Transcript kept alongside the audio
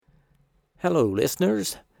Hello,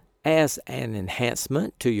 listeners. As an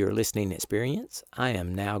enhancement to your listening experience, I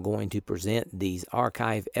am now going to present these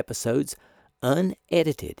archive episodes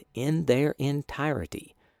unedited in their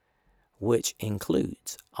entirety, which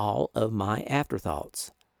includes all of my afterthoughts.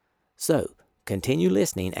 So, continue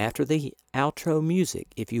listening after the outro music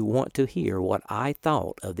if you want to hear what I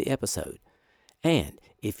thought of the episode. And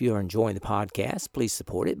if you're enjoying the podcast, please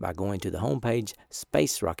support it by going to the homepage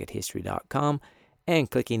spacerockethistory.com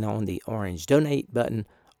and clicking on the orange donate button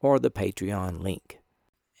or the Patreon link.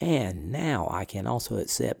 And now I can also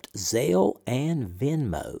accept Zelle and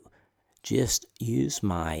Venmo. Just use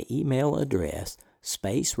my email address,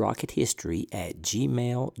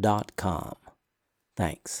 spacerockethistory@gmail.com.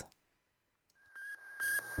 Thanks.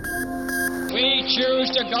 We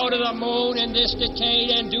choose to go to the moon in this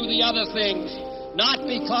decade and do the other things, not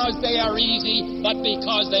because they are easy, but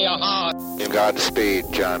because they are hard.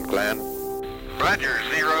 Godspeed, John Glenn. Roger,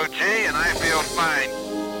 0G, and I feel fine.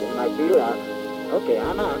 I feel okay,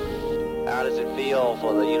 I'm on. How does it feel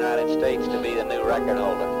for the United States to be the new record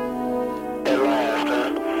holder? At last,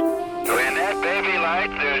 huh? When that baby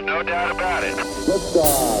lights, there's no doubt about it.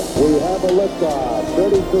 Liftoff. We have a liftoff.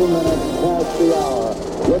 32 minutes past the hour.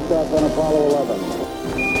 Liftoff on Apollo 11.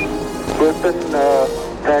 Listen,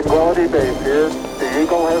 Tranquility Base here. The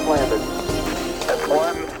Eagle has landed. That's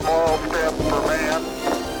one small step for man,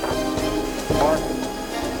 one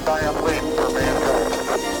giant leap for mankind.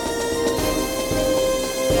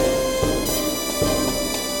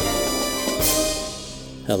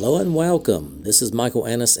 Hello and welcome. This is Michael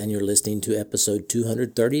Annis, and you're listening to episode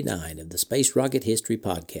 239 of the Space Rocket History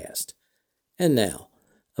Podcast. And now,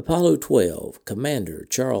 Apollo 12, Commander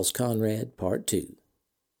Charles Conrad, Part 2.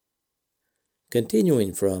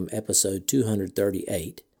 Continuing from episode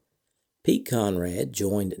 238, Pete Conrad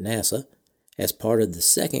joined NASA as part of the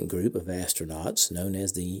second group of astronauts known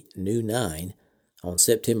as the New Nine on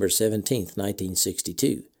September 17,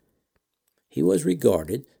 1962. He was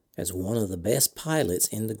regarded as one of the best pilots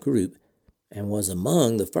in the group and was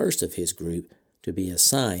among the first of his group to be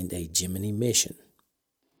assigned a Gemini mission.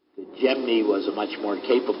 The Gemini was a much more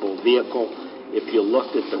capable vehicle. If you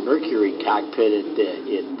looked at the Mercury cockpit, it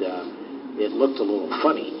looked a little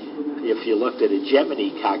funny. If you looked at a Gemini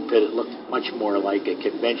cockpit, it looked much more like a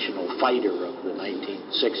conventional fighter of the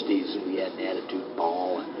 1960s. We had an attitude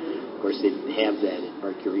ball, and of course they didn't have that in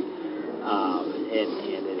Mercury.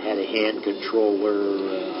 And it had a hand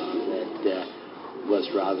controller that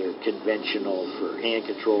was rather conventional for hand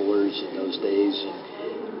controllers in those days,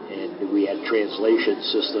 and we had a translation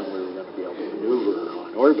system where we were going to be able to maneuver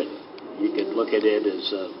on orbit. You could look at it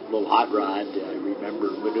as a little hot rod. I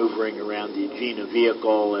remember maneuvering around the Agena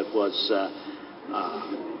vehicle. It was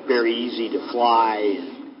very easy to fly.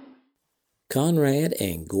 Conrad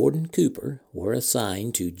and Gordon Cooper were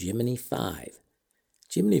assigned to Gemini 5.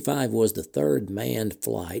 Gemini 5 was the third manned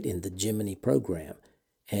flight in the Gemini program,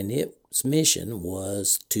 and its mission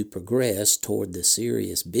was to progress toward the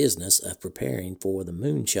serious business of preparing for the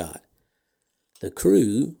moonshot. The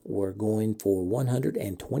crew were going for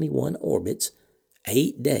 121 orbits,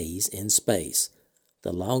 8 days in space,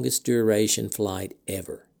 the longest duration flight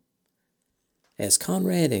ever. As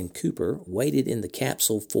Conrad and Cooper waited in the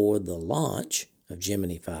capsule for the launch of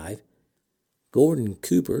Gemini 5, Gordon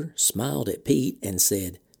Cooper smiled at Pete and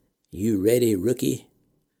said, "You ready, rookie?"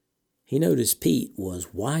 He noticed Pete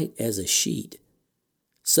was white as a sheet.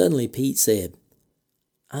 Suddenly Pete said,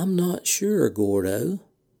 "I'm not sure, Gordo."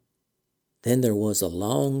 Then there was a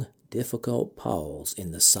long, difficult pause in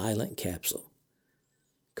the silent capsule.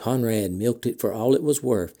 Conrad milked it for all it was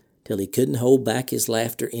worth till he couldn't hold back his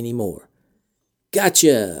laughter anymore.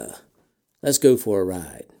 "Gotcha! Let's go for a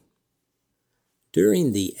ride."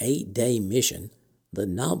 During the 8-day mission, the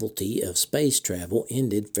novelty of space travel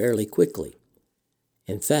ended fairly quickly.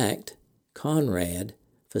 In fact, Conrad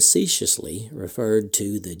facetiously referred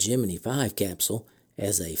to the Gemini 5 capsule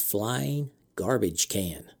as a flying garbage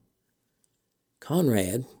can.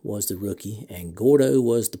 Conrad was the rookie and Gordo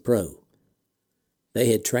was the pro.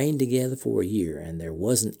 They had trained together for a year and there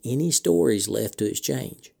wasn't any stories left to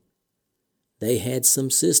exchange. They had some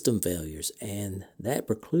system failures, and that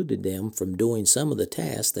precluded them from doing some of the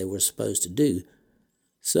tasks they were supposed to do,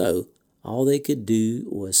 so all they could do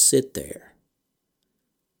was sit there.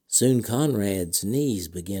 Soon Conrad's knees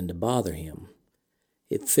began to bother him.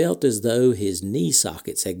 It felt as though his knee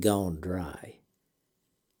sockets had gone dry.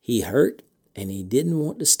 He hurt, and he didn't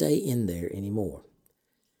want to stay in there anymore.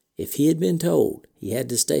 If he had been told he had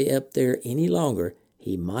to stay up there any longer,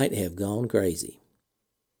 he might have gone crazy.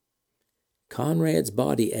 Conrad's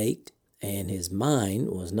body ached, and his mind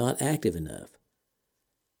was not active enough.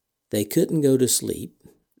 They couldn't go to sleep.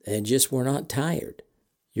 and just were not tired.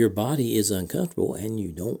 Your body is uncomfortable and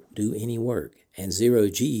you don't do any work, and 0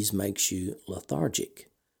 G's makes you lethargic.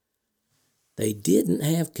 They didn't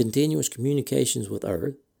have continuous communications with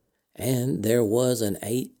Earth, and there was an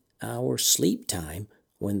 8-hour sleep time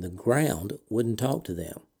when the ground wouldn't talk to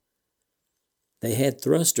them. They had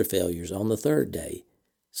thruster failures on the 3rd day,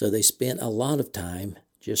 so they spent a lot of time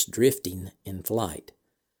just drifting in flight.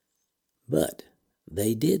 But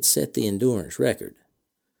they did set the endurance record.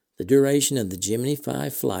 The duration of the Gemini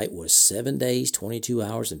 5 flight was 7 days, 22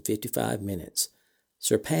 hours, and 55 minutes,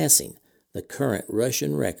 surpassing the current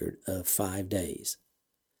Russian record of 5 days.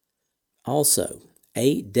 Also,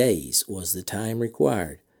 8 days was the time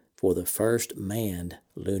required for the first manned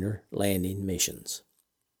lunar landing missions.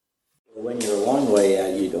 When you're a long way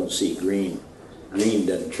out, you don't see green. Green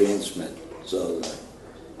doesn't transmit. So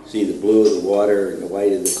see the blue of the water and the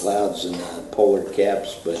white of the clouds and the polar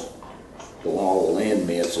caps, but all the land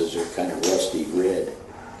masses are kind of rusty red,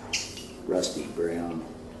 rusty brown,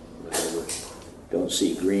 whatever. Don't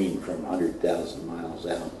see green from 100,000 miles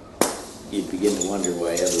out. You begin to wonder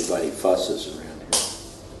why everybody fusses around here.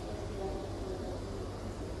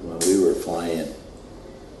 When we were flying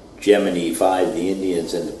Gemini 5, the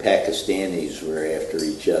Indians and the Pakistanis were after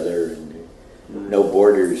each other, and no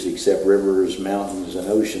borders except rivers, mountains, and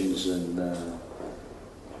oceans, and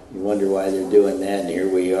you wonder why they're doing that, and here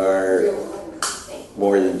we are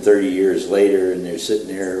more than 30 years later, and they're sitting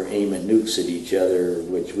there aiming nukes at each other,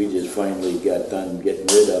 which we just finally got done getting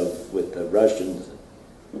rid of with the Russians.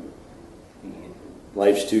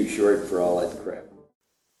 Life's too short for all that crap.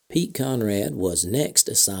 Pete Conrad was next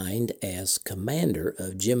assigned as commander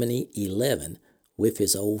of Gemini 11 with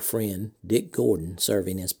his old friend Dick Gordon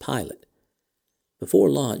serving as pilot. Before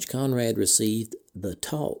launch, Conrad received The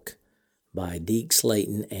Talk by Deke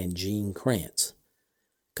Slayton and Gene Kranz.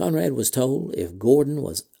 Conrad was told if Gordon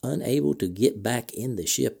was unable to get back in the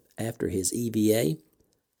ship after his EVA,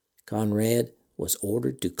 Conrad was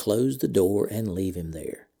ordered to close the door and leave him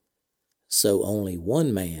there. So only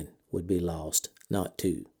one man would be lost, not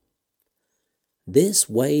two. This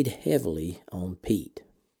weighed heavily on Pete.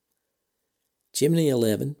 Gemini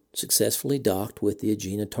 11 successfully docked with the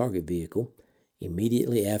Agena target vehicle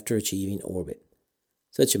immediately after achieving orbit.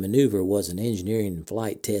 Such a maneuver was an engineering and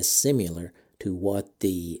flight test similar to what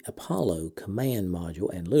the Apollo command module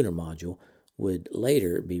and lunar module would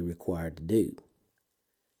later be required to do.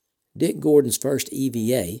 Dick Gordon's first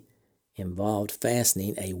EVA involved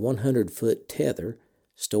fastening a 100-foot tether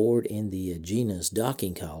stored in the Agena's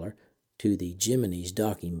docking collar to the Gemini's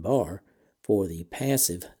docking bar for the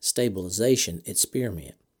passive stabilization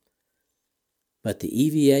experiment. But the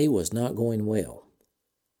EVA was not going well.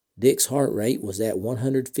 Dick's heart rate was at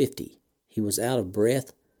 150. He was out of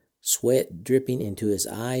breath, sweat dripping into his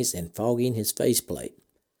eyes and fogging his faceplate.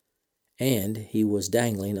 And he was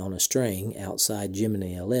dangling on a string outside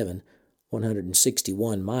Gemini 11,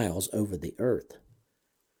 161 miles over the Earth.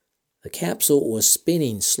 The capsule was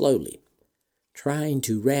spinning slowly, trying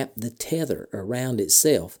to wrap the tether around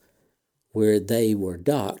itself where they were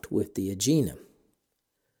docked with the Agena.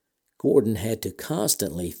 Gordon had to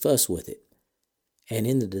constantly fuss with it, and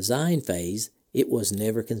in the design phase, it was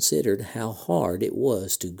never considered how hard it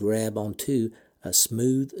was to grab onto a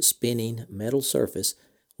smooth spinning metal surface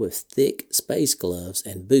with thick space gloves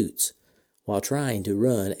and boots while trying to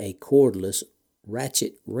run a cordless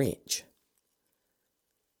ratchet wrench.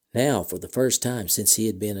 Now, for the first time since he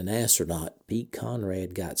had been an astronaut, Pete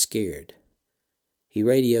Conrad got scared. He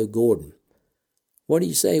radioed Gordon. "What do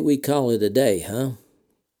you say we call it a day, huh?"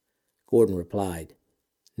 Gordon replied,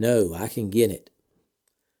 "No, I can get it."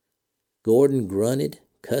 Gordon grunted,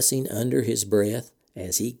 cussing under his breath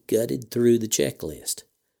as he gutted through the checklist.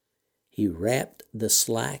 He wrapped the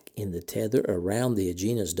slack in the tether around the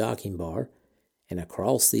Agena's docking bar and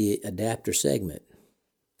across the adapter segment.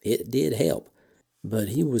 It did help, but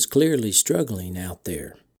he was clearly struggling out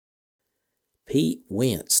there. Pete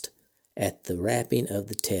winced at the wrapping of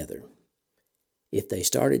the tether. If they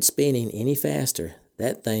started spinning any faster,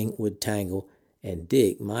 that thing would tangle and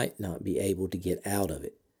Dick might not be able to get out of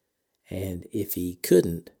it. And if he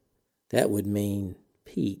couldn't, that would mean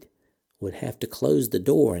Pete would have to close the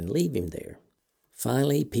door and leave him there.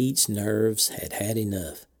 Finally, Pete's nerves had had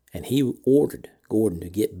enough, and he ordered Gordon to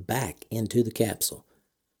get back into the capsule.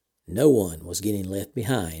 No one was getting left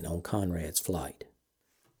behind on Conrad's flight.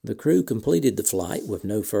 The crew completed the flight with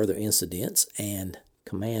no further incidents, and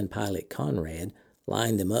command pilot Conrad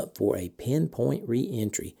lined them up for a pinpoint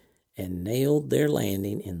re-entry and nailed their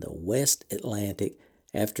landing in the West Atlantic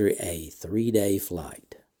after a 3-day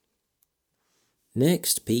flight.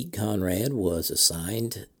 Next, Pete Conrad was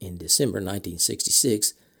assigned in December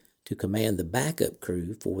 1966 to command the backup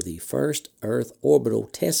crew for the first Earth orbital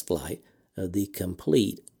test flight of the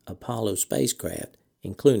complete Apollo spacecraft,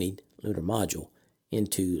 including lunar module,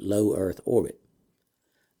 into low Earth orbit.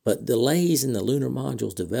 But delays in the lunar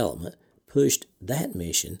module's development pushed that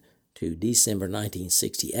mission to December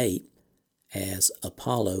 1968 as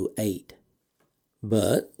Apollo 8.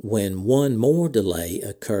 But when one more delay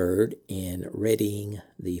occurred in readying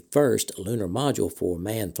the first lunar module for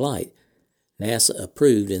manned flight, NASA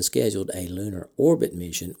approved and scheduled a lunar orbit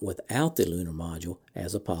mission without the lunar module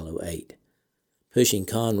as Apollo 8, pushing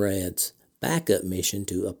Conrad's backup mission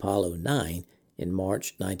to Apollo 9 in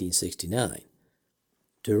March 1969.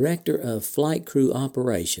 Director of Flight Crew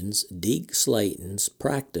Operations Deke Slayton's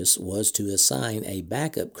practice was to assign a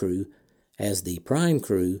backup crew as the prime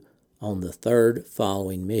crew on the third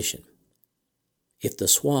following mission. If the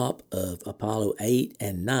swap of Apollo 8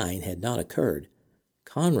 and 9 had not occurred,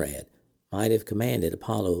 Conrad might have commanded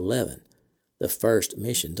Apollo 11, the first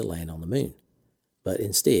mission to land on the moon. But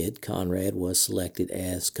instead, Conrad was selected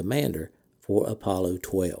as commander for Apollo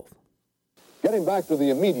 12. Getting back to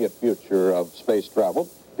the immediate future of space travel,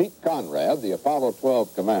 Pete Conrad, the Apollo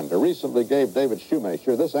 12 commander, recently gave David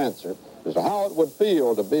Shoemaker this answer as to how it would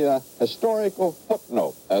feel to be a historical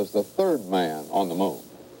footnote as the third man on the moon.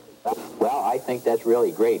 Well, I think that's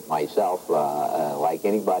really great myself. Like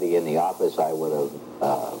anybody in the office, I would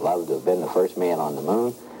have loved to have been the first man on the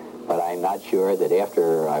moon, but I'm not sure that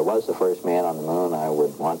after I was the first man on the moon, I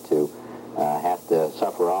would want to have to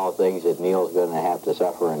suffer all the things that Neil's going to have to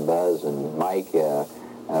suffer, and Buzz and Mike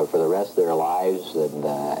for the rest of their lives.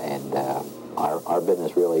 And our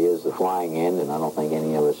business really is the flying end, and I don't think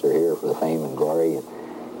any of us are here for the fame and glory.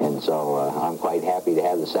 And so I'm quite happy to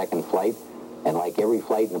have the second flight. And like every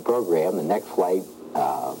flight in the program, the next flight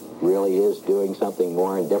really is doing something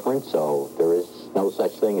more and different, so there is no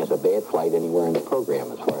such thing as a bad flight anywhere in the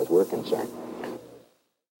program as far as we're concerned.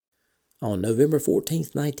 On November 14,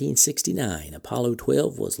 1969, Apollo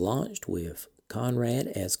 12 was launched with Conrad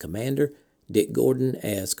as commander, Dick Gordon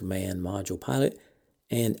as command module pilot,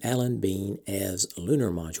 and Alan Bean as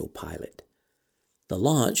lunar module pilot. The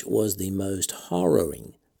launch was the most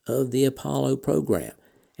harrowing of the Apollo program,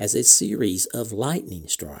 as a series of lightning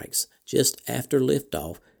strikes just after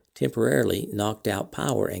liftoff temporarily knocked out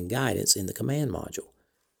power and guidance in the command module.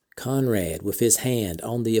 Conrad, with his hand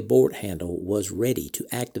on the abort handle, was ready to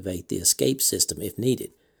activate the escape system if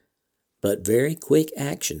needed. But very quick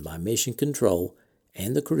action by Mission Control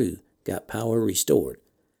and the crew got power restored,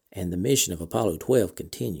 and the mission of Apollo 12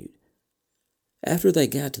 continued. After they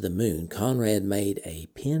got to the moon, Conrad made a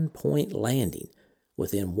pinpoint landing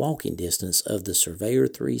within walking distance of the Surveyor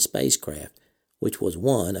 3 spacecraft, which was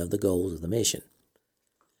one of the goals of the mission.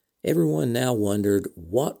 Everyone now wondered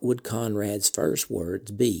what would Conrad's first words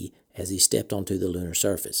be as he stepped onto the lunar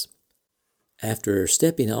surface. After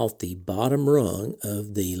stepping off the bottom rung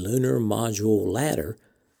of the lunar module ladder,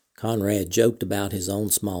 Conrad joked about his own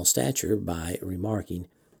small stature by remarking,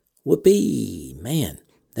 "Whoopee, man,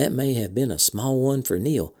 that may have been a small one for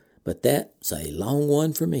Neil, but that's a long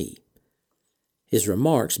one for me." His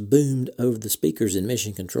remarks boomed over the speakers in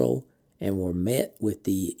Mission Control and were met with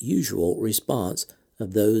the usual response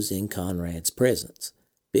of those in Conrad's presence.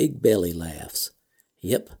 Big belly laughs.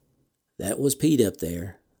 Yep, that was Pete up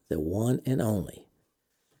there, the one and only.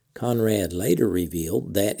 Conrad later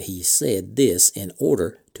revealed that he said this in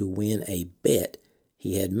order to win a bet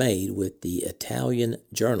he had made with the Italian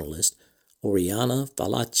journalist Oriana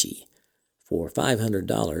Fallaci for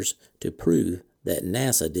 $500 to prove that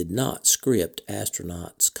NASA did not script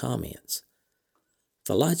astronauts' comments.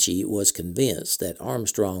 Fallaci was convinced that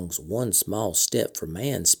Armstrong's "one small step for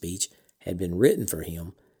man" speech had been written for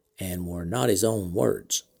him and were not his own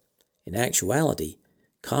words. In actuality,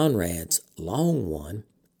 Conrad's "long one"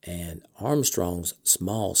 and Armstrong's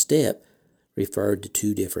 "small step" referred to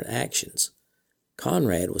two different actions.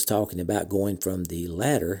 Conrad was talking about going from the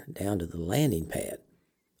ladder down to the landing pad.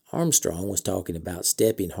 Armstrong was talking about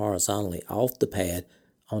stepping horizontally off the pad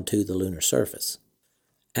onto the lunar surface.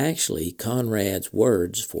 Actually, Conrad's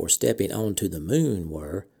words for stepping onto the moon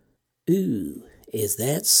were, "Ooh, is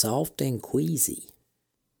that soft and queasy?"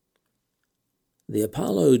 The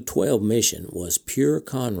Apollo 12 mission was pure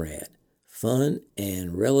Conrad, fun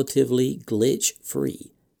and relatively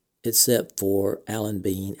glitch-free, except for Alan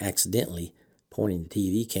Bean accidentally pointing the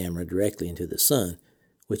TV camera directly into the sun,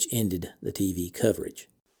 which ended the TV coverage.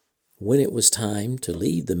 When it was time to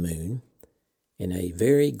leave the moon, in a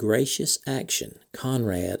very gracious action,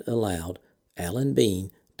 Conrad allowed Alan Bean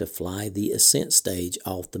to fly the ascent stage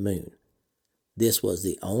off the moon. This was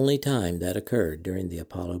the only time that occurred during the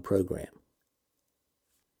Apollo program.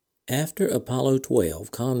 After Apollo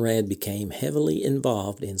 12, Conrad became heavily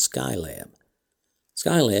involved in Skylab.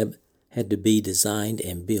 Skylab had to be designed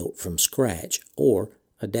and built from scratch or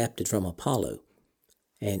adapted from Apollo,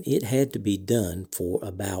 and it had to be done for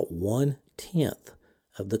about 1/10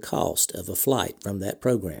 of the cost of a flight from that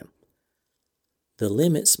program. The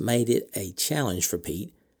limits made it a challenge for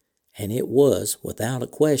Pete, and it was, without a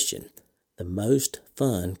question, the most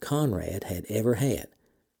fun Conrad had ever had.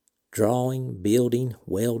 Drawing, building,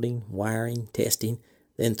 welding, wiring, testing,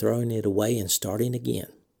 then throwing it away and starting again.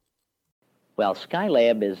 Well,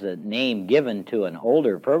 Skylab is a name given to an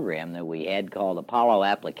older program that we had called Apollo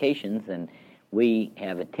Applications, and we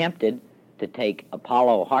have attempted to take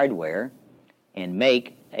Apollo hardware and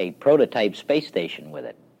make a prototype space station with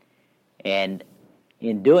it. And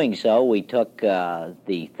in doing so, we took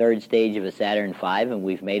the third stage of a Saturn V, and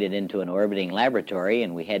we've made it into an orbiting laboratory,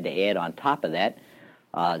 and we had to add on top of that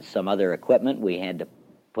some other equipment. We had to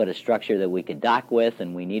put a structure that we could dock with,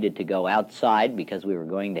 and we needed to go outside because we were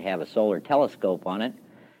going to have a solar telescope on it,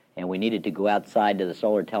 and we needed to go outside to the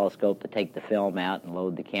solar telescope to take the film out and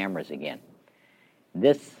load the cameras again.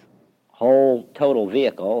 This whole total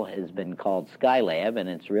vehicle has been called Skylab, and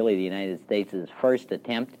it's really the United States' first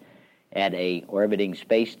attempt at a orbiting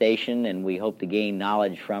space station, and we hope to gain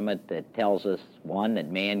knowledge from it that tells us, one, that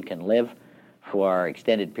man can live for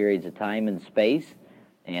extended periods of time in space,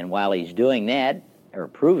 and while he's doing that, or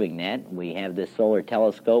proving that, we have this solar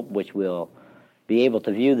telescope which will be able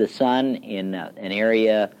to view the sun in an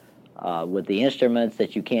area with the instruments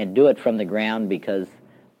that you can't do it from the ground because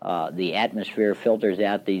the atmosphere filters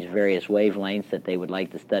out these various wavelengths that they would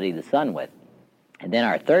like to study the sun with. And then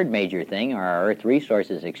our third major thing are our Earth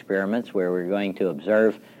resources experiments, where we're going to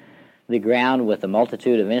observe the ground with a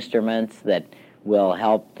multitude of instruments that will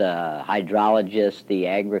help the hydrologist, the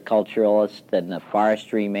agriculturalist, and the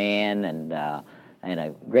forestry man, and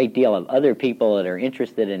a great deal of other people that are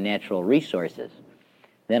interested in natural resources.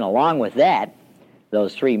 Then along with that,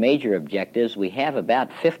 those three major objectives, we have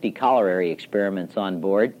about 50 colliery experiments on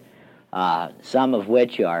board, some of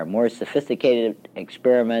which are more sophisticated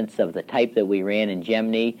experiments of the type that we ran in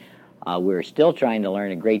Gemini. We're still trying to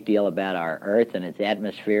learn a great deal about our Earth and its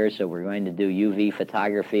atmosphere, so we're going to do UV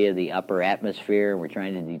photography of the upper atmosphere. We're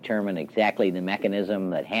trying to determine exactly the mechanism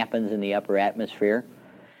that happens in the upper atmosphere.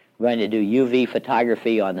 We're going to do UV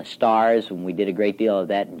photography on the stars, and we did a great deal of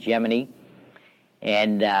that in Gemini.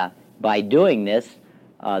 And by doing this,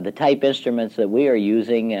 the type instruments that we are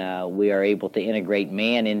using, we are able to integrate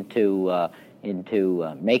man into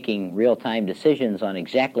making real-time decisions on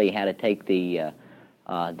exactly how to take the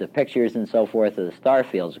pictures and so forth of the star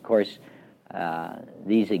fields. Of course,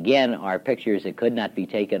 these again are pictures that could not be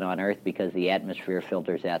taken on Earth because the atmosphere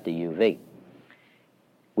filters out the UV.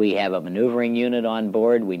 We have a maneuvering unit on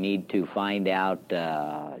board. We need to find out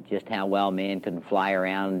just how well man can fly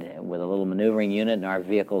around with a little maneuvering unit, and our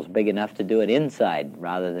vehicle's big enough to do it inside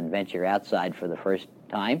rather than venture outside for the first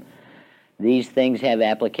time. These things have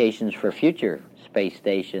applications for future space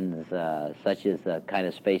stations, such as the kind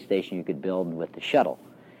of space station you could build with the shuttle.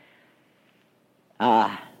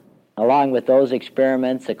 Along with those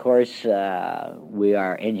experiments, of course, we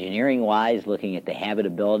are engineering-wise looking at the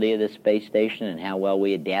habitability of the space station and how well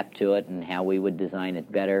we adapt to it and how we would design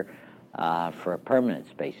it better for a permanent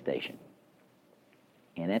space station.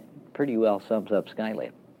 And that pretty well sums up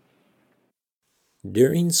Skylab.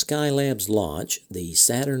 During Skylab's launch, the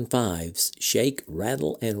Saturn V's shake,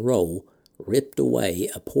 rattle, and roll ripped away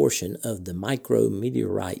a portion of the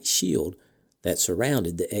micrometeorite shield that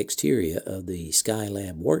surrounded the exterior of the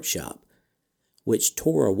Skylab workshop, which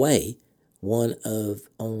tore away one of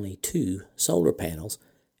only 2 solar panels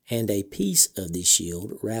and a piece of the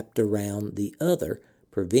shield wrapped around the other,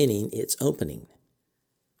 preventing its opening.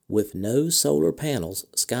 With no solar panels,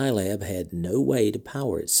 Skylab had no way to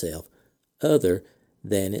power itself other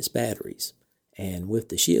than its batteries, and with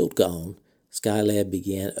the shield gone, Skylab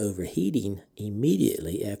began overheating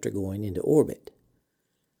immediately after going into orbit.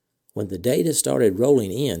 When the data started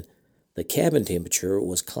rolling in, the cabin temperature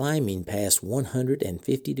was climbing past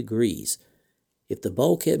 150 degrees. If the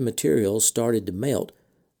bulkhead materials started to melt,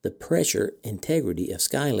 the pressure integrity of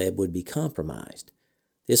Skylab would be compromised.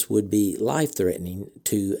 This would be life-threatening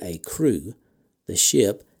to a crew, the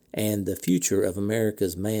ship, and the future of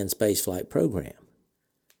America's manned spaceflight program.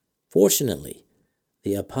 Fortunately,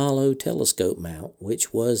 the Apollo telescope mount,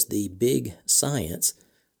 which was the big science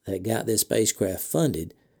that got this spacecraft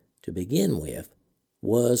funded to begin with,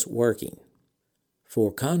 was working.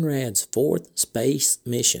 For Conrad's 4th space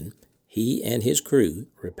mission, he and his crew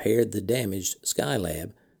repaired the damaged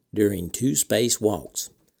Skylab during 2 spacewalks.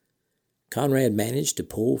 Conrad managed to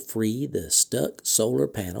pull free the stuck solar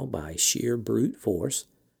panel by sheer brute force,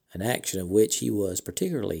 an action of which he was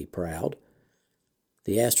particularly proud.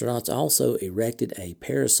 The astronauts also erected a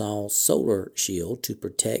parasol solar shield to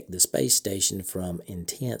protect the space station from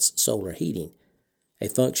intense solar heating, a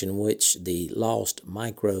function which the lost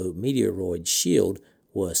micrometeoroid shield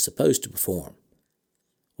was supposed to perform.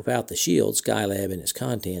 Without the shield, Skylab and its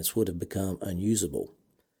contents would have become unusable.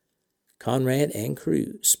 Conrad and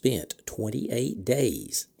crew spent 28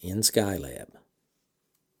 days in Skylab.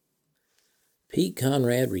 Pete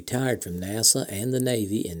Conrad retired from NASA and the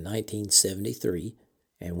Navy in 1973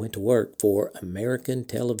 and went to work for American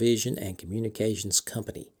Television and Communications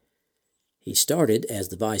Company. He started as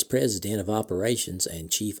the Vice President of Operations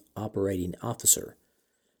and Chief Operating Officer.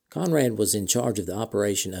 Conrad was in charge of the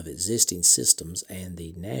operation of existing systems and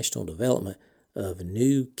the national development of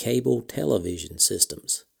new cable television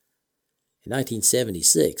systems. In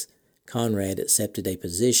 1976, Conrad accepted a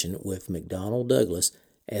position with McDonnell Douglas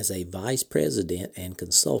as a Vice President and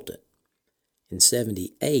consultant. In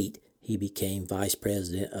 1978, he became Vice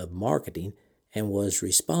President of Marketing and was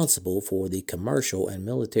responsible for the commercial and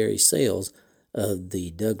military sales of the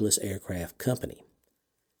Douglas Aircraft Company.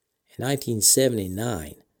 In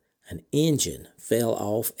 1979, an engine fell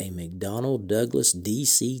off a McDonnell Douglas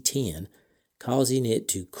DC-10, causing it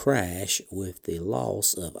to crash with the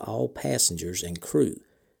loss of all passengers and crew.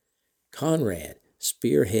 Conrad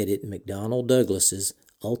spearheaded McDonnell Douglas's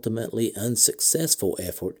ultimately unsuccessful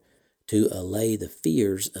effort to allay the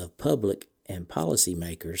fears of public and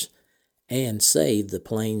policymakers and save the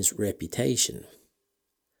plane's reputation.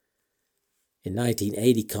 In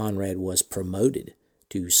 1980, Conrad was promoted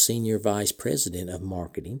to Senior Vice President of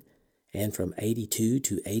Marketing, and from 82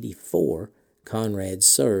 to 84, Conrad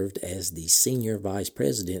served as the Senior Vice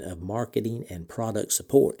President of Marketing and Product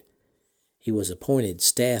Support. He was appointed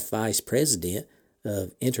Staff Vice President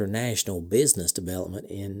of International Business Development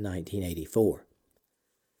in 1984.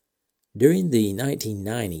 During the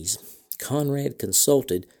 1990s, Conrad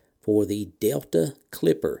consulted for the Delta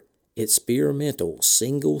Clipper experimental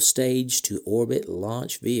single-stage-to-orbit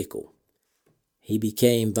launch vehicle. He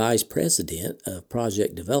became Vice President of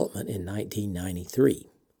Project Development in 1993.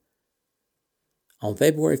 On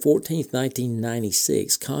February 14,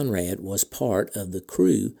 1996, Conrad was part of the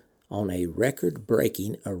crew on a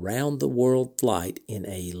record-breaking around-the-world flight in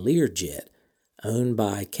a Learjet owned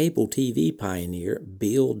by cable TV pioneer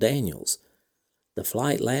Bill Daniels. The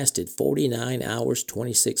flight lasted 49 hours,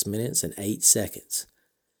 26 minutes, and 8 seconds.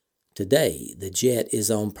 Today, the jet is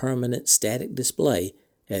on permanent static display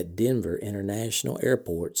at Denver International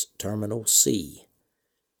Airport's Terminal C.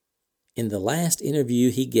 In the last interview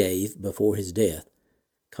he gave before his death,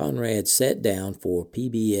 Conrad sat down for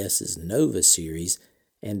PBS's Nova series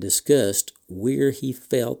and discussed where he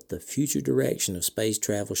felt the future direction of space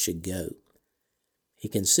travel should go. He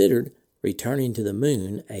considered returning to the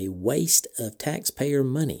moon a waste of taxpayer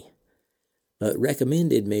money, but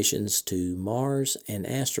recommended missions to Mars and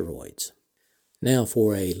asteroids. Now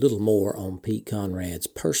for a little more on Pete Conrad's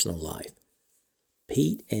personal life.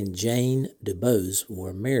 Pete and Jane DuBose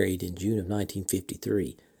were married in June of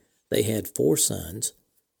 1953. They had 4 sons: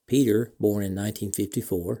 Peter, born in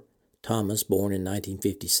 1954, Thomas, born in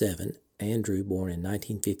 1957, Andrew, born in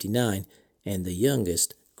 1959, and the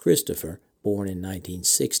youngest, Christopher, born in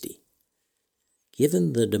 1960.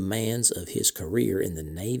 Given the demands of his career in the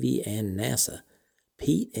Navy and NASA,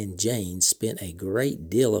 Pete and Jane spent a great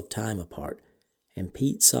deal of time apart, and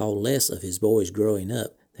Pete saw less of his boys growing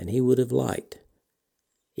up than he would have liked.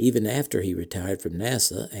 Even after he retired from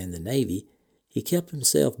NASA and the Navy, he kept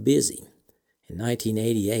himself busy. In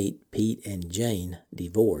 1988, Pete and Jane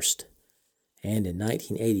divorced, and in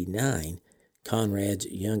 1989, Conrad's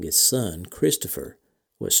youngest son, Christopher,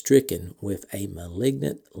 was stricken with a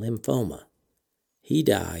malignant lymphoma. He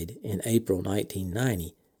died in April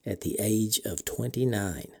 1990 at the age of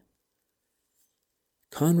 29.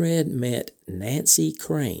 Conrad met Nancy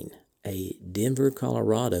Crane, a Denver,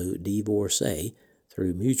 Colorado divorcee,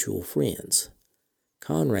 through mutual friends.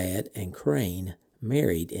 Conrad and Crane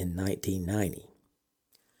married in 1990.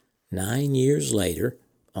 9 years later,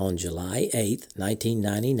 on July 8,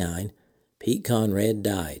 1999, Pete Conrad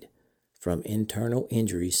died from internal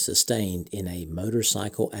injuries sustained in a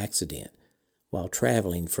motorcycle accident while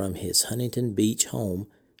traveling from his Huntington Beach home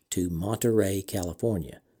to Monterey,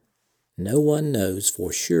 California. No one knows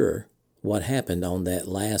for sure what happened on that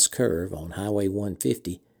last curve on Highway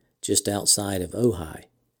 150 just outside of Ojai.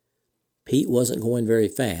 Pete wasn't going very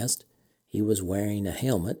fast. He was wearing a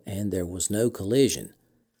helmet and there was no collision.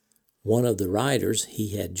 One of the riders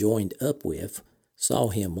he had joined up with saw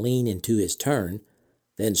him lean into his turn,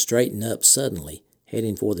 then straightened up suddenly,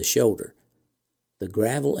 heading for the shoulder. The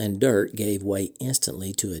gravel and dirt gave way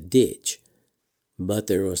instantly to a ditch, but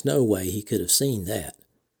there was no way he could have seen that.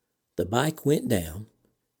 The bike went down.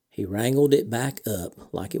 He wrangled it back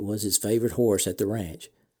up like it was his favorite horse at the ranch,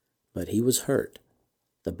 but he was hurt.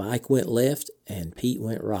 The bike went left and Pete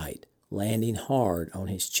went right, landing hard on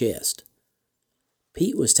his chest.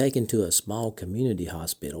 Pete was taken to a small community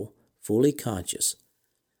hospital, fully conscious,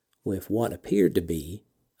 with what appeared to be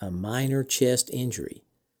a minor chest injury.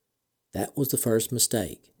 That was the first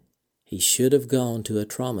mistake. He should have gone to a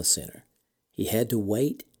trauma center. He had to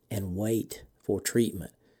wait and wait for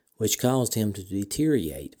treatment, which caused him to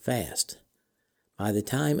deteriorate fast. By the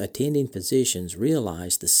time attending physicians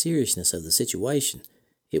realized the seriousness of the situation,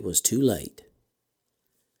 it was too late.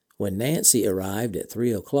 When Nancy arrived at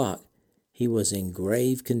 3 o'clock, he was in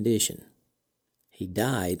grave condition. He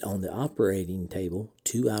died on the operating table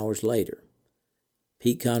 2 hours later.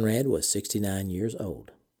 Pete Conrad was 69 years old.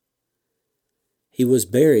 He was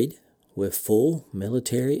buried with full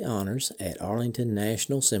military honors at Arlington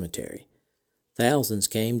National Cemetery. Thousands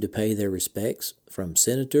came to pay their respects, from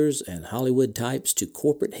senators and Hollywood types to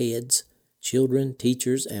corporate heads, children,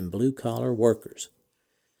 teachers, and blue-collar workers.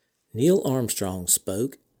 Neil Armstrong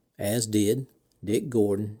spoke, as did Dick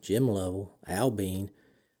Gordon, Jim Lovell, Al Bean,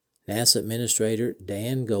 NASA Administrator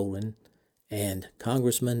Dan Golan, and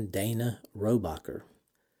Congressman Dana Rohrabacher.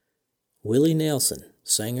 Willie Nelson,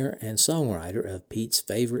 singer and songwriter of Pete's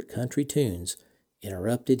favorite country tunes,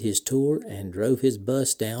 interrupted his tour and drove his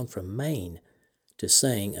bus down from Maine to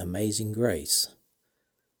sing Amazing Grace.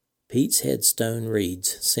 Pete's headstone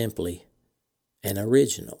reads simply, "An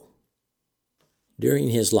Original." During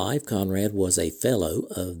his life, Conrad was a Fellow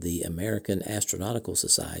of the American Astronautical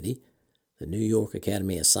Society, the New York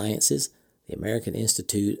Academy of Sciences, the American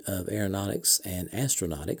Institute of Aeronautics and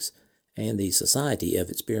Astronautics, and the Society of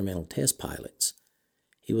Experimental Test Pilots.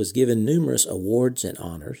 He was given numerous awards and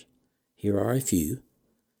honors. Here are a few: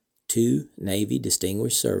 2 Navy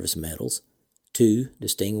Distinguished Service Medals, 2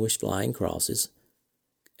 Distinguished Flying Crosses,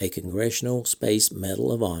 a Congressional Space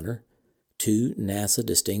Medal of Honor, 2 NASA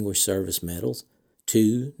Distinguished Service Medals,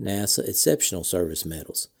 2 NASA Exceptional Service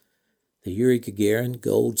Medals, the Yuri Gagarin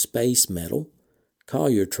Gold Space Medal,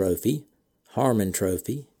 Collier Trophy, Harmon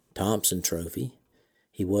Trophy, Thompson Trophy.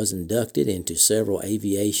 He was inducted into several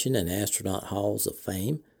aviation and astronaut halls of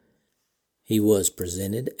fame. He was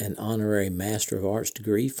presented an honorary Master of Arts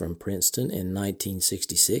degree from Princeton in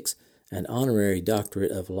 1966, an honorary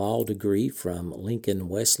Doctorate of Law degree from Lincoln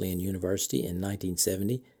Wesleyan University in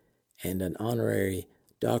 1970, and an honorary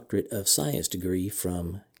Doctorate of Science degree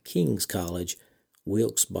from King's College,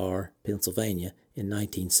 Wilkes-Barre, Pennsylvania in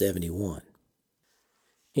 1971.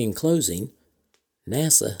 In closing,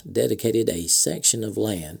 NASA dedicated a section of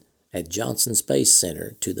land at Johnson Space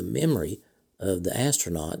Center to the memory of the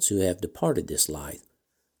astronauts who have departed this life,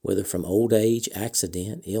 whether from old age,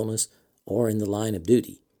 accident, illness, or in the line of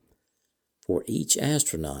duty. For each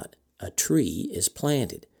astronaut, a tree is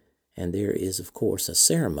planted, and there is, of course, a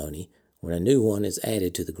ceremony when a new one is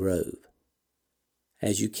added to the grove.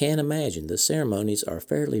 As you can imagine, the ceremonies are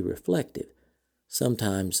fairly reflective,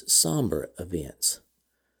 sometimes somber events.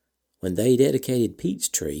 When they dedicated Pete's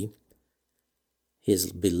tree,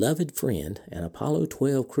 his beloved friend and Apollo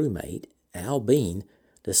 12 crewmate, Al Bean,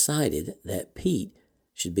 decided that Pete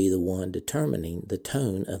should be the one determining the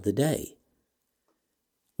tone of the day.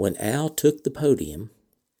 When Al took the podium,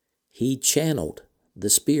 he channeled the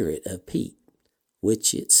spirit of Pete,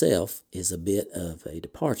 which itself is a bit of a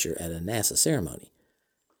departure at a NASA ceremony.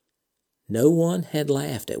 No one had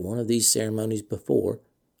laughed at one of these ceremonies before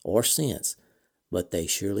or since, but they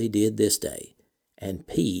surely did this day, and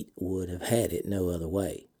Pete would have had it no other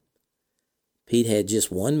way. Pete had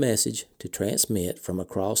just one message to transmit from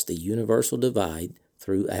across the universal divide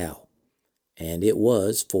through Al, and it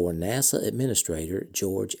was for NASA Administrator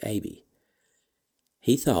George Abbey.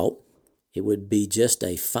 He thought it would be just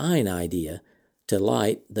a fine idea to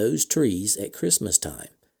light those trees at Christmas time,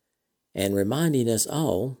 and reminding us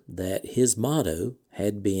all that his motto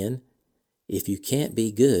had been, "If you can't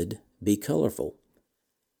be good, be colorful."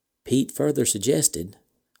 Pete further suggested,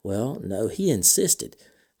 he insisted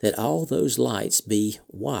that all those lights be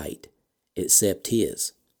white except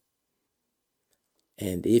his.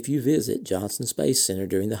 And if you visit Johnson Space Center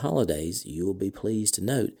during the holidays, you will be pleased to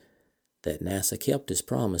note that NASA kept its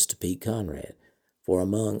promise to Pete Conrad, for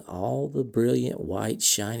among all the brilliant white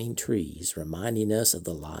shining trees reminding us of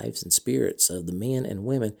the lives and spirits of the men and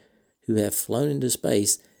women who have flown into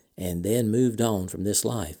space and then moved on from this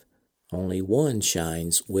life, only one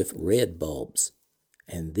shines with red bulbs,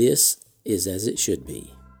 and this is as it should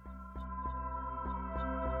be.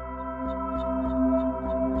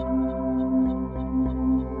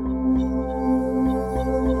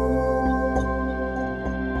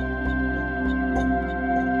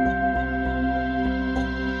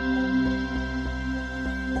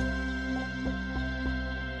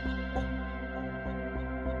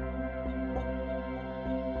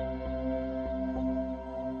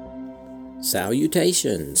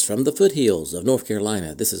 Salutations from the foothills of North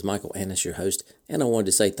Carolina. This is Michael Annis, your host, and I wanted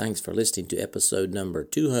to say thanks for listening to episode number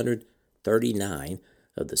 239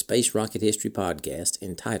 of the Space Rocket History Podcast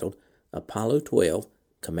entitled Apollo 12,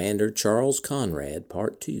 Commander Charles Conrad,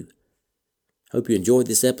 Part 2. Hope you enjoyed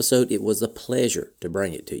this episode. It was a pleasure to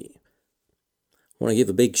bring it to you. I want to give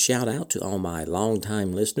a big shout out to all my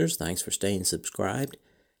longtime listeners. Thanks for staying subscribed,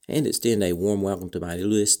 and extend a warm welcome to my new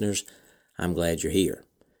listeners. I'm glad you're here.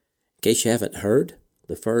 In case you haven't heard,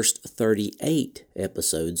 the first 38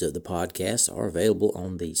 episodes of the podcast are available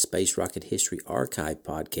on the Space Rocket History Archive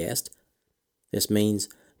podcast. This means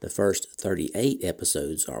the first 38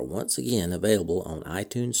 episodes are once again available on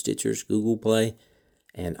iTunes, Stitchers, Google Play,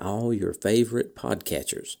 and all your favorite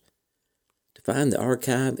podcatchers. To find the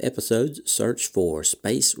archive episodes, search for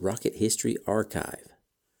Space Rocket History Archive.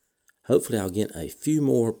 Hopefully I'll get a few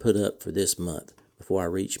more put up for this month before I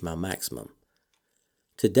reach my maximum.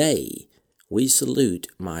 Today, we salute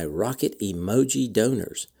my rocket emoji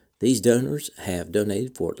donors. These donors have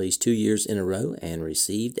donated for at least 2 years in a row and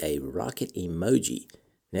received a rocket emoji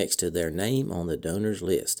next to their name on the donors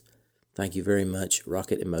list. Thank you very much,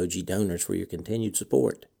 rocket emoji donors, for your continued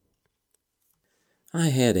support. I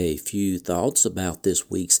had a few thoughts about this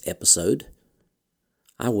week's episode.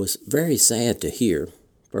 I was very sad to hear,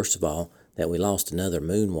 first of all, that we lost another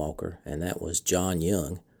moonwalker, and that was John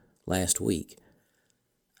Young last week.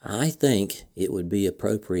 I think it would be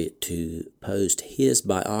appropriate to post his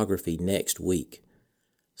biography next week.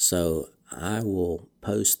 So I will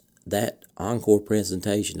post that encore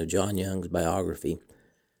presentation of John Young's biography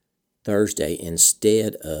Thursday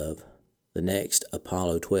instead of the next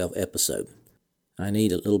Apollo 12 episode. I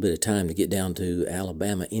need a little bit of time to get down to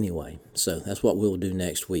Alabama anyway, so that's what we'll do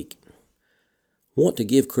next week. Want to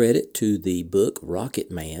give credit to the book Rocket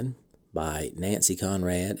Man by Nancy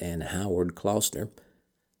Conrad and Howard Klausner.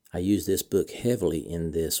 I use this book heavily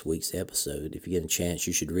in this week's episode. If you get a chance,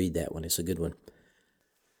 you should read that one. It's a good one.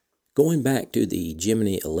 Going back to the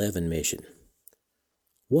Gemini 11 mission,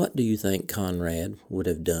 what do you think Conrad would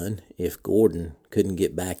have done if Gordon couldn't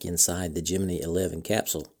get back inside the Gemini 11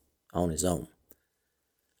 capsule on his own?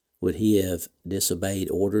 Would he have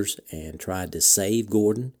disobeyed orders and tried to save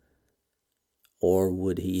Gordon? Or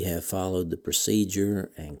would he have followed the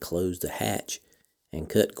procedure and closed the hatch and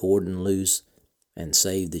cut Gordon loose and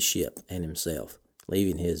saved the ship and himself,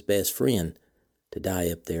 leaving his best friend to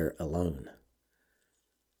die up there alone?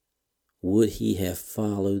 Would he have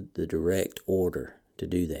followed the direct order to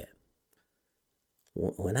do that?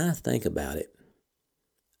 When I think about it,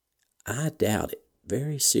 I doubt it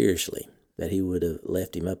very seriously that he would have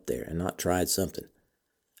left him up there and not tried something.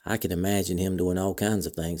 I can imagine him doing all kinds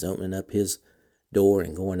of things, opening up his door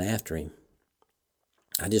and going after him.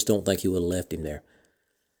 I just don't think he would have left him there.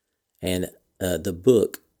 And the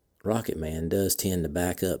book, Rocket Man, does tend to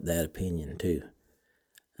back up that opinion, too.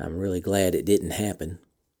 I'm really glad it didn't happen,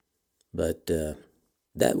 but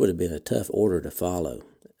that would have been a tough order to follow,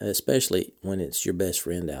 especially when it's your best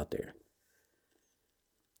friend out there.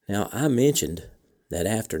 Now, I mentioned that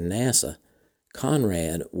after NASA,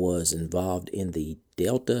 Conrad was involved in the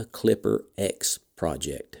Delta Clipper X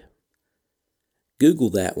project.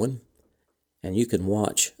 Google that one, and you can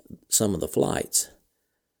watch some of the flights.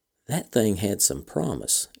 That thing had some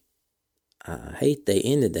promise. I hate they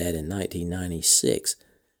ended that in 1996,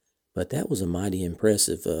 but that was a mighty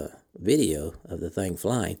impressive video of the thing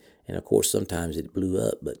flying. And of course, sometimes it blew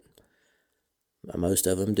up, but most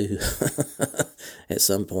of them do at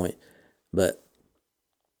some point. But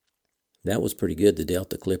that was pretty good, the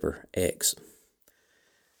Delta Clipper X.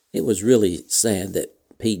 It was really sad that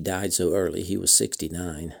Pete died so early. He was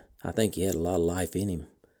 69. I think he had a lot of life in him.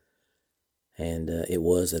 And it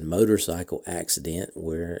was a motorcycle accident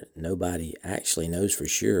where nobody actually knows for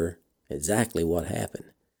sure exactly what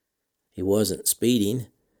happened. He wasn't speeding,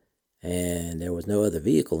 and there was no other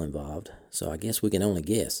vehicle involved, so I guess we can only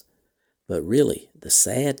guess. But really, the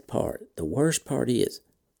sad part, the worst part is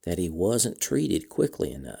that he wasn't treated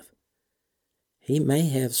quickly enough. He may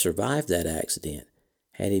have survived that accident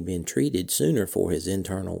had he been treated sooner for his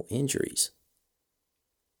internal injuries.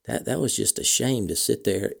 That was just a shame to sit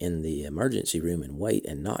there in the emergency room and wait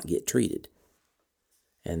and not get treated.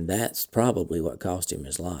 And that's probably what cost him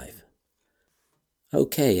his life.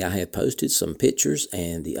 Okay, I have posted some pictures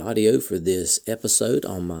and the audio for this episode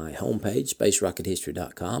on my homepage,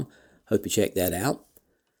 spacerockethistory.com. Hope you check that out.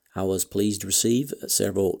 I was pleased to receive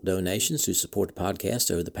several donations to support the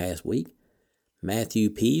podcast over the past week. Matthew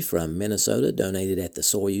P. from Minnesota donated at the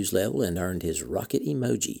Soyuz level and earned his rocket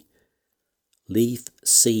emoji. Leaf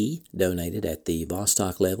C. donated at the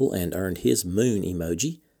Vostok level and earned his moon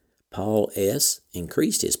emoji. Paul S.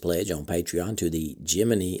 increased his pledge on Patreon to the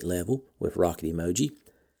Gemini level with rocket emoji.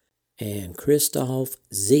 And Christoph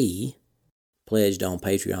Z. pledged on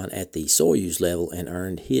Patreon at the Soyuz level and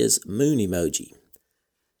earned his moon emoji.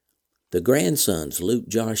 The grandsons, Luke,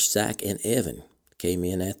 Josh, Zach, and Evan, came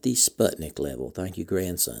in at the Sputnik level. Thank you,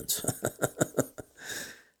 grandsons.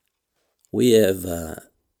 We have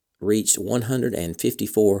reached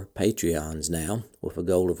 154 Patreons now, with a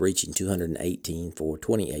goal of reaching 218 for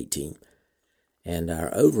 2018. And our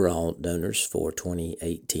overall donors for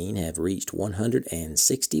 2018 have reached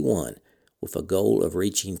 161, with a goal of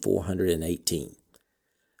reaching 418.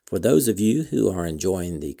 For those of you who are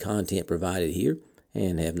enjoying the content provided here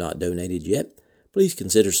and have not donated yet, please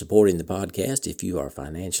consider supporting the podcast if you are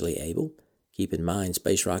financially able. Keep in mind,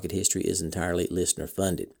 Space Rocket History is entirely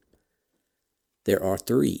listener-funded. There are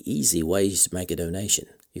 3 easy ways to make a donation.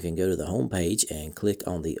 You can go to the home page and click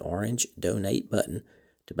on the orange Donate button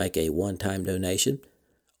to make a one-time donation,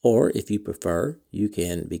 or if you prefer, you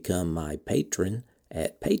can become my patron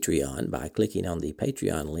at Patreon by clicking on the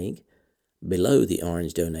Patreon link below the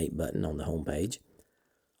orange Donate button on the home page,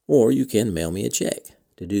 or you can mail me a check.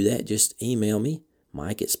 To do that, just email me,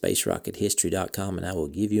 mike@spacerockethistory.com, and I will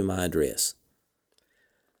give you my address.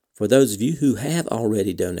 For those of you who have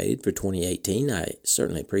already donated for 2018, I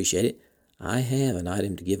certainly appreciate it. I have an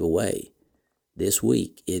item to give away. This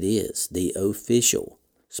week, it is the official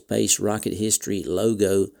Space Rocket History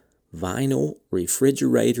logo vinyl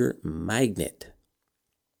refrigerator magnet.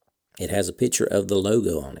 It has a picture of the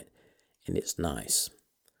logo on it, and it's nice.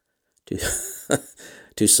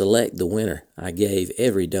 To select the winner, I gave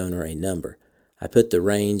every donor a number. I put the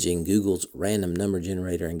range in Google's random number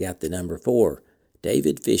generator and got the number 4.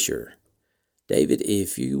 David Fisher. David,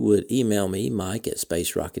 if you would email me,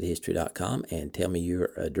 mike@spacerockethistory.com, and tell me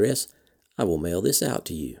your address, I will mail this out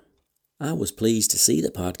to you. I was pleased to see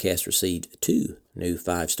the podcast received 2 new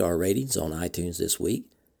 5-star ratings on iTunes this week.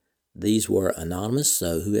 These were anonymous,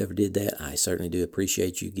 so whoever did that, I certainly do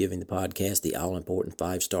appreciate you giving the podcast the all-important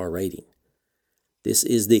 5-star rating. This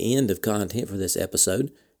is the end of content for this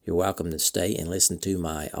episode. You're welcome to stay and listen to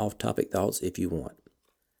my off-topic thoughts if you want.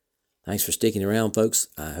 Thanks for sticking around, folks.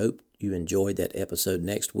 I hope you enjoyed that episode.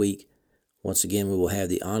 Next week, once again, we will have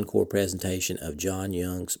the encore presentation of John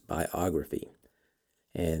Young's biography.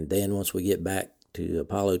 And then once we get back to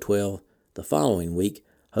Apollo 12 the following week,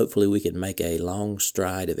 hopefully we can make a long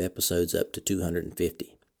stride of episodes up to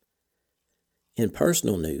 250. In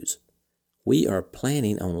personal news, we are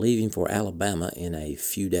planning on leaving for Alabama in a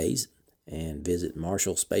few days and visit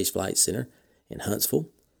Marshall Space Flight Center in Huntsville.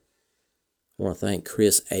 I want to thank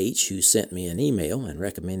Chris H., who sent me an email and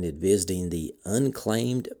recommended visiting the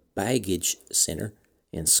Unclaimed Baggage Center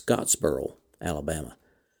in Scottsboro, Alabama.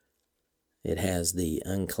 It has the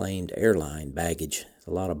unclaimed airline baggage.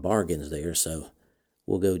 A lot of bargains there, so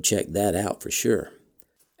we'll go check that out for sure.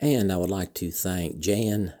 And I would like to thank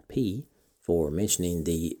Jan P. for mentioning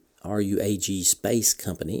the RUAG Space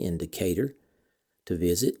Company in Decatur to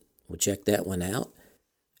visit. We'll check that one out.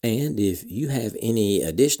 And if you have any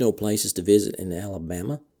additional places to visit in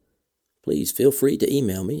Alabama, please feel free to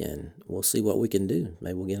email me and we'll see what we can do.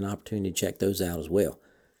 Maybe we'll get an opportunity to check those out as well.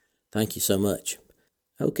 Thank you so much.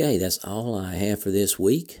 Okay, that's all I have for this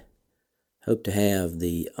week. Hope to have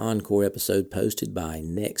the encore episode posted by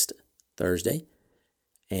next Thursday.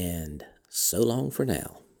 And so long for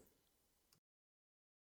now.